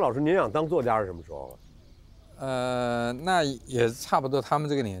麦江老师，您想当作家是什么时候啊？那也差不多他们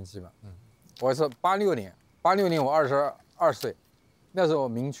这个年纪吧。我是86年我22岁，那时候我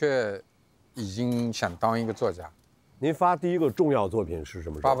明确已经想当一个作家。您发第一个重要作品是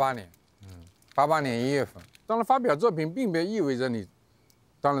什么时候？88年，88年1月份。当然，发表作品并不意味着你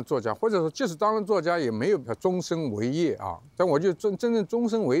当了作家，或者说即使当了作家，也没有终身为业啊。但我就真正终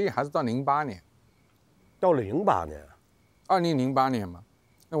身为业还是到08年。到了08年，2008年嘛。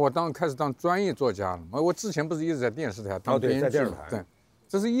那我开始当专业作家了嘛。我之前不是一直在电视台当编剧？在电视台。对，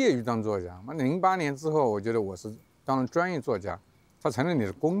这是业余当作家。那08年之后，我觉得我是当了专业作家，它成了你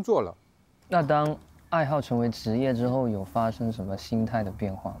的工作了。那当爱好成为职业之后，有发生什么心态的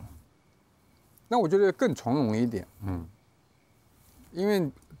变化吗？那我觉得更从容一点，因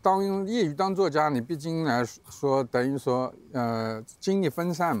为当业余当作家，你毕竟来说等于说精力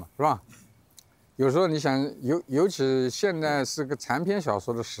分散嘛，是吧？有时候你想尤其现在是个长篇小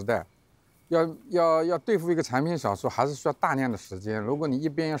说的时代，要对付一个长篇小说，还是需要大量的时间。如果你一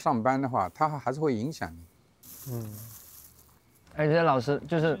边要上班的话，它还是会影响你。而且老师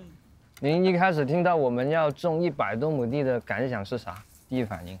就是。您一开始听到我们要种100多亩地的感想是啥？第一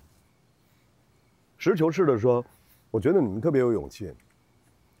反应？实事求是的说，我觉得你们特别有勇气，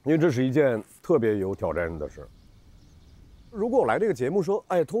因为这是一件特别有挑战的事。如果我来这个节目说，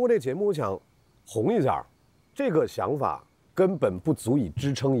哎，通过这个节目我想红一下，这个想法根本不足以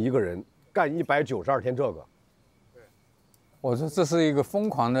支撑一个人干192天这个。我说这是一个疯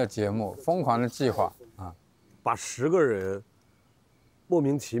狂的节目，疯狂的计划啊，把10个人莫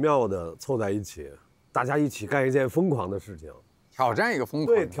名其妙的凑在一起，大家一起干一件疯狂的事情，挑战一个疯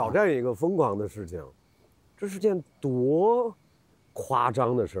狂，对，挑战一个疯狂的事情，这是件多夸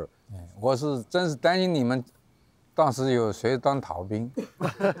张的事。我是真是担心你们当时有谁当逃兵。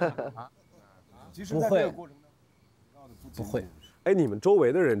不会，不会。哎，你们周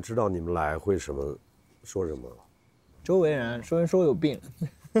围的人知道你们来会说什么？周围人说有病。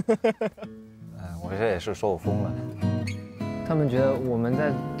我这也是说我疯了。他们觉得我们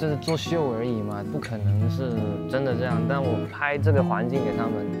在就是做秀而已嘛，不可能是真的这样。但我拍这个环境给他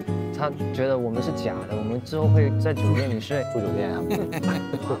们，他觉得我们是假的，我们之后会在酒店里睡，住酒店啊。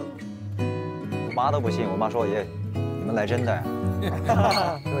我妈都不信，我妈说爷，你们来真的呀？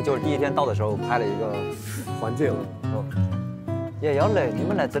因为就是第一天到的时候拍了一个环境，爷要来，你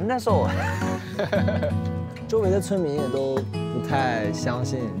们来真的说。周围的村民也都不太相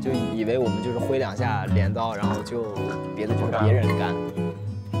信，就以为我们就是挥2下镰刀，然后就别的就是别人干。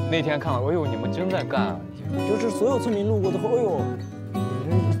那天看了，哎呦，你们真在干啊！就是所有村民路过都会，哎呦，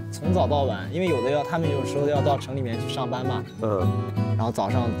从早到晚，因为他们有时候要到城里面去上班嘛，然后早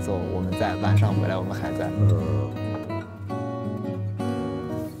上走我们在，晚上回来我们还在，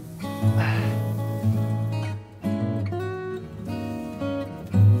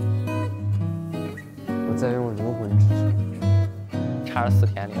我在用灵魂支撑，差着4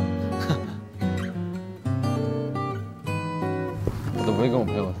天里了，我都不会跟我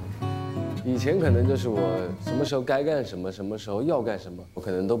朋友说。以前可能就是我什么时候该干什么，什么时候要干什么，我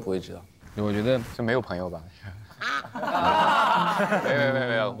可能都不会知道。我觉得就没有朋友吧。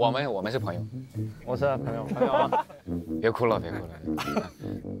没有，我们是朋友。我是朋友。别哭了。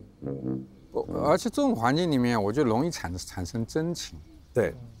而且这种环境里面，我就容易产生真情。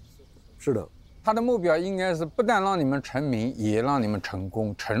对，是的。他的目标应该是不但让你们成名，也让你们成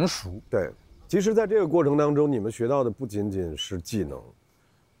功成熟。对，其实在这个过程当中，你们学到的不仅仅是技能，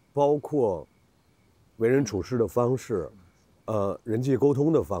包括为人处事的方式，人际沟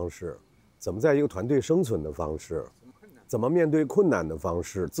通的方式，怎么在一个团队生存的方式，怎么面对困难的方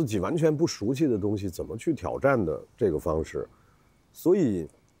式，自己完全不熟悉的东西怎么去挑战的这个方式。所以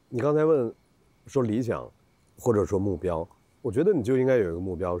你刚才问说理想或者说目标，我觉得你就应该有一个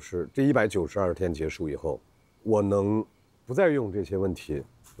目标是这192天结束以后，我能不再用这些问题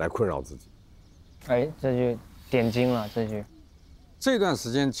来困扰自己。哎，这句点睛了，这句。这段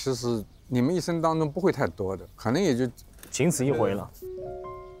时间其实你们一生当中不会太多的，可能也就仅此一回了。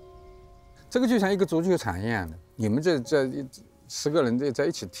这个就像一个足球场一样的，你们这10个人在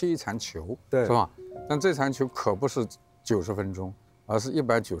一起踢一场球，对，是吧？但这场球可不是90分钟，而是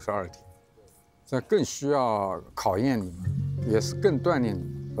192天，这更需要考验你们，也是更锻炼你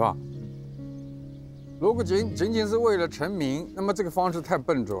们，是吧？如果仅仅是为了成名，那么这个方式太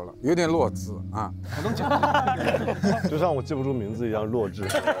笨拙了，有点弱智啊！我能讲，就像我记不住名字一样弱智。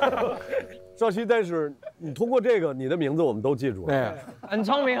少熙，但是你通过这个，你的名字我们都记住了。对，很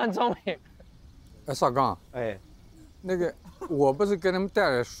聪明，很聪明。哎，少刚，哎，那个我不是给他们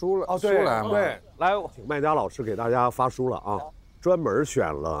带来书了，书来吗？对，来，请麦家老师给大家发书了啊，专门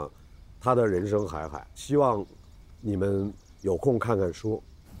选了他的人生海海，希望你们有空看看书。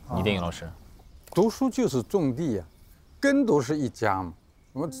一定，老师。读书就是种地呀，耕读是一家嘛。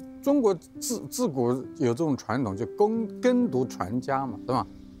我们中国自古有这种传统，就耕读传家嘛，对吧？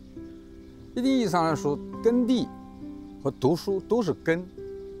一定意义上来说，耕地和读书都是根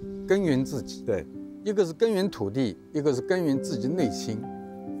源自己。对，一个是根源土地，一个是根源自己内心。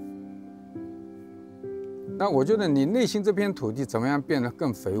那我觉得你内心这片土地怎么样变得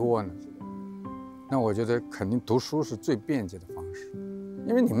更肥沃呢？那我觉得肯定读书是最便捷的方式。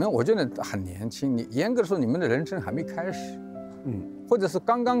因为你们，我觉得很年轻，你严格说你们的人生还没开始，或者是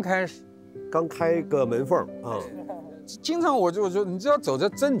刚刚开始，刚开个门缝啊。经常我就你只要走在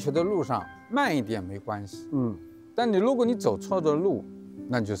正确的路上，慢一点没关系，但如果你走错的路，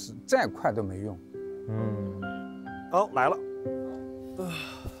那就是再快都没用。好，来了，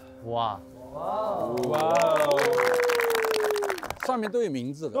哇，上面都有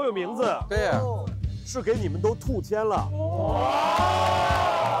名字的，都有名字，对呀，是给你们都兔签了。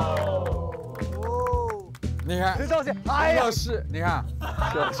你看，陈少熙，哎呀，是，你看，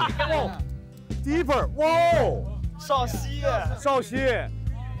第一份，哇，少熙，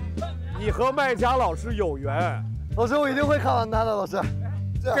你和麦家老师有缘。老师，我一定会看完他的，老师。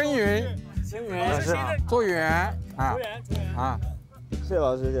耕耘，做园啊，谢谢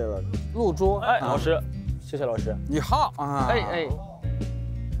老师，谢谢老师。入桌，哎，老师，谢谢老师。你好啊，哎，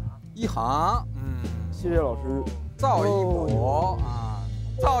一行，谢谢老师。赵一博啊，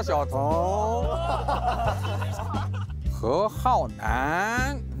赵晓彤，何浩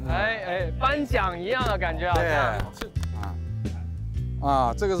南，哎，颁奖一样的感觉啊。对，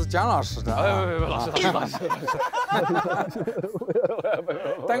啊，这个是蒋老师的。不，老师，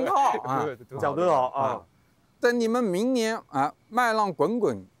灯号啊，蒋敦豪啊。等你们明年啊麦浪滚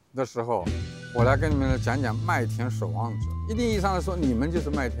滚的时候，我来跟你们讲讲麦田守望者。一定意义上来说，你们就是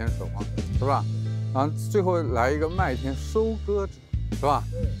麦田守望者，是吧？然后最后来一个麦田收割者，是吧？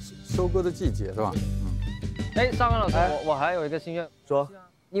收割的季节，是吧？哎，少刚老师，我还有一个心愿，说，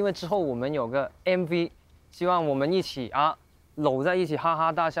因为之后我们有个 MV， 希望我们一起啊搂在一起哈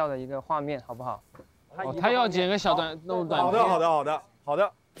哈大笑的一个画面，好不好？他要剪个小短片。好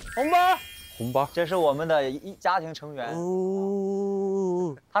的。红包，这是我们的家庭成员。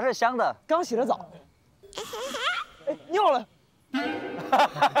它是香的，刚洗了澡。哎，尿了。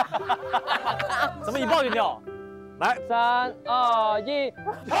怎么一抱就尿？来，3、2、1。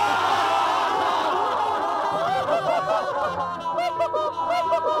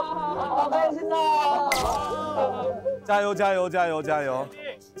好开心呐！加油加油加油加油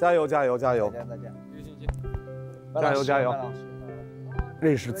加油加油加油！再见。加油加油！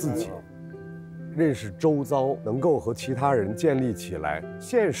认识自己，认识周遭，能够和其他人建立起来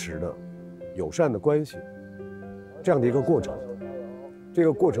现实的、友善的关系，这样的一个过程。这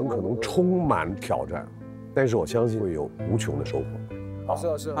个过程可能充满挑战，但是我相信会有无穷的收获。老师，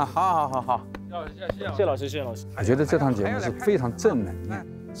老师啊，好。谢谢老师，谢谢老师。我觉得这档节目是非常正能量，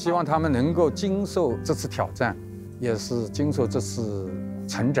希望他们能够经受这次挑战，也是经受这次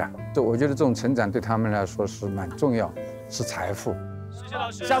成长。我觉得这种成长对他们来说是蛮重要，是财富。谢谢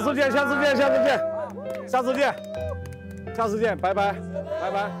老师，下次见，下次见，下次见，下次见，下次见，拜拜，拜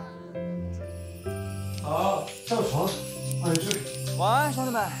拜。好，上床，晚睡。晚安，兄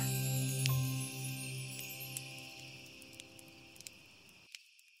弟们。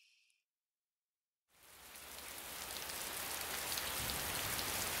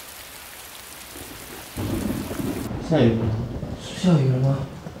下雨了，是下雨了吗？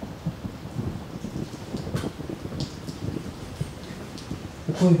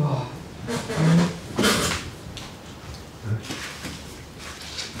不会吧？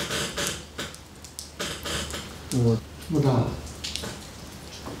我这么大，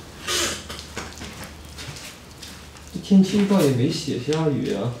这天气预报也没写下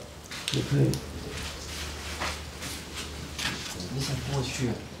雨啊。你看，你想过去？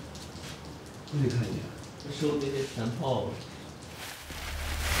我得看一眼。这时候得全泡了。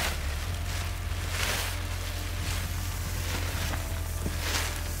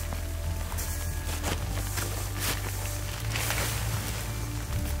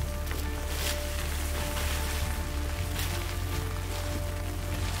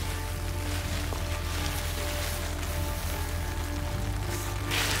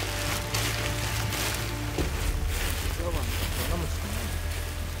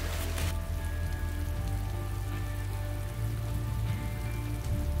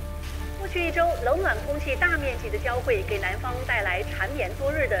过去一周，冷暖空气大面积的交汇，给南方带来缠绵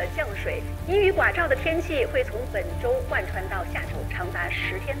多日的降水。阴雨寡照的天气会从本周贯穿到下周，长达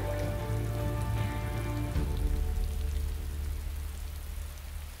10天左右。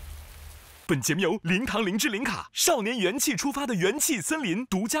本节目由零糖灵芝零卡少年元气出发的元气森林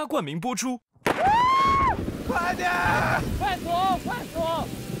独家冠名播出。快点！快走！快走！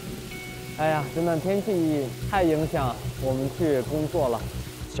哎呀，真的天气太影响我们去工作了。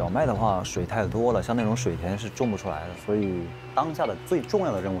小麦的话，水太多了，像那种水田是种不出来的，所以当下的最重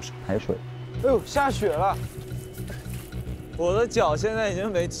要的任务是排水。哎呦，下雪了！我的脚现在已经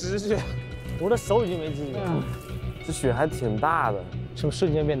没知觉，我的手已经没知觉。这雪还挺大的，是不是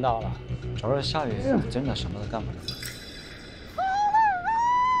瞬间变大了？主要是下雨，真的什么都干不了。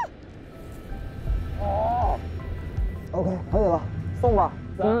哦 ，OK， 可以了，送吧。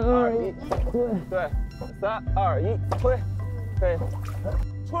3、2、1，推。对，3、2、1，推。对。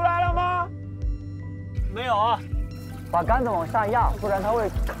出来了吗？没有啊。把杆子往下压，不然它会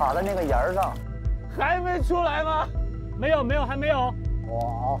卡在那个沿儿上。还没出来吗？没有，还没有。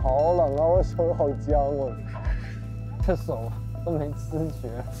哇，好冷啊！我手好僵啊，这手都没知觉。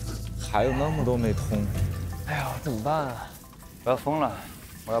还有那么多没通，哎呀，怎么办啊？我要疯了，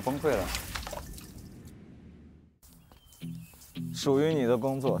我要崩溃了。属于你的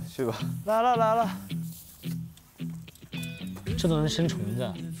工作，去吧。来了。这都能生虫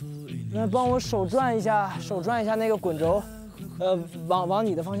子。来，帮我手转一下那个滚轴，往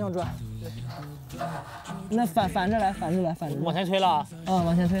你的方向转。那反着来。往前推了。啊，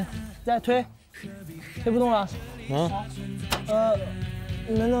往前推，再推不动了。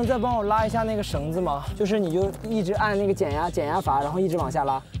你能不能再帮我拉一下那个绳子吗？就是你就一直按那个减压阀，然后一直往下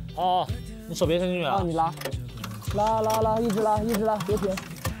拉。哦，你手别伸进去啊。啊，你拉，一直拉，别停。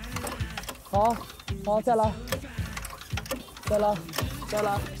好，再拉，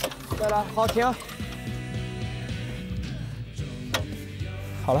好，停。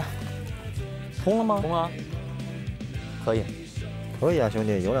好了，通了吗？通了。可以啊，兄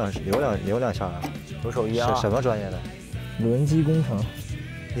弟，有两下啊。有手艺啊。是什么专业的？轮机工程。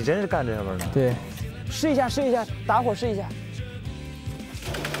你真是干这份的？对。试一下，打火试一下。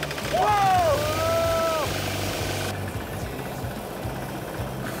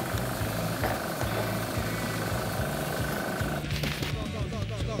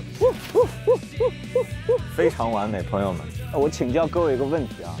非常完美，朋友们。我请教各位一个问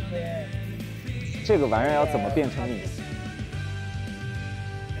题啊，这个玩意儿要怎么变成米？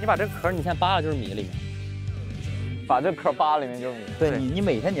你把这壳你先扒了就是米里面，把这壳扒里面就是米。对你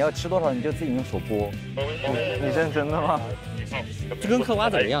每天你要吃多少，你就自己用手剥。你认真的吗？就跟嗑瓜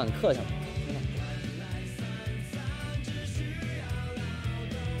子一样，你嗑下去。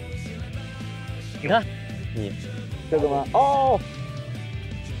你看，你这个吗？哦，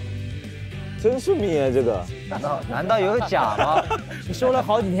真是米这个。难道有假吗？你收了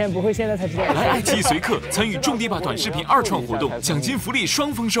好几天，不会现在才知道？来iQIYI随客参与种地吧短视频2创活动，奖金福利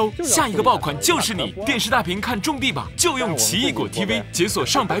双丰收，下一个爆款就是你！电视大屏看种地吧，就用奇异果 TV， 解锁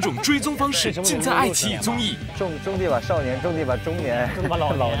上百种追踪方式，尽在iQIYI综艺。种地吧少年，种地吧中年，种地吧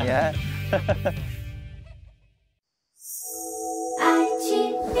老年。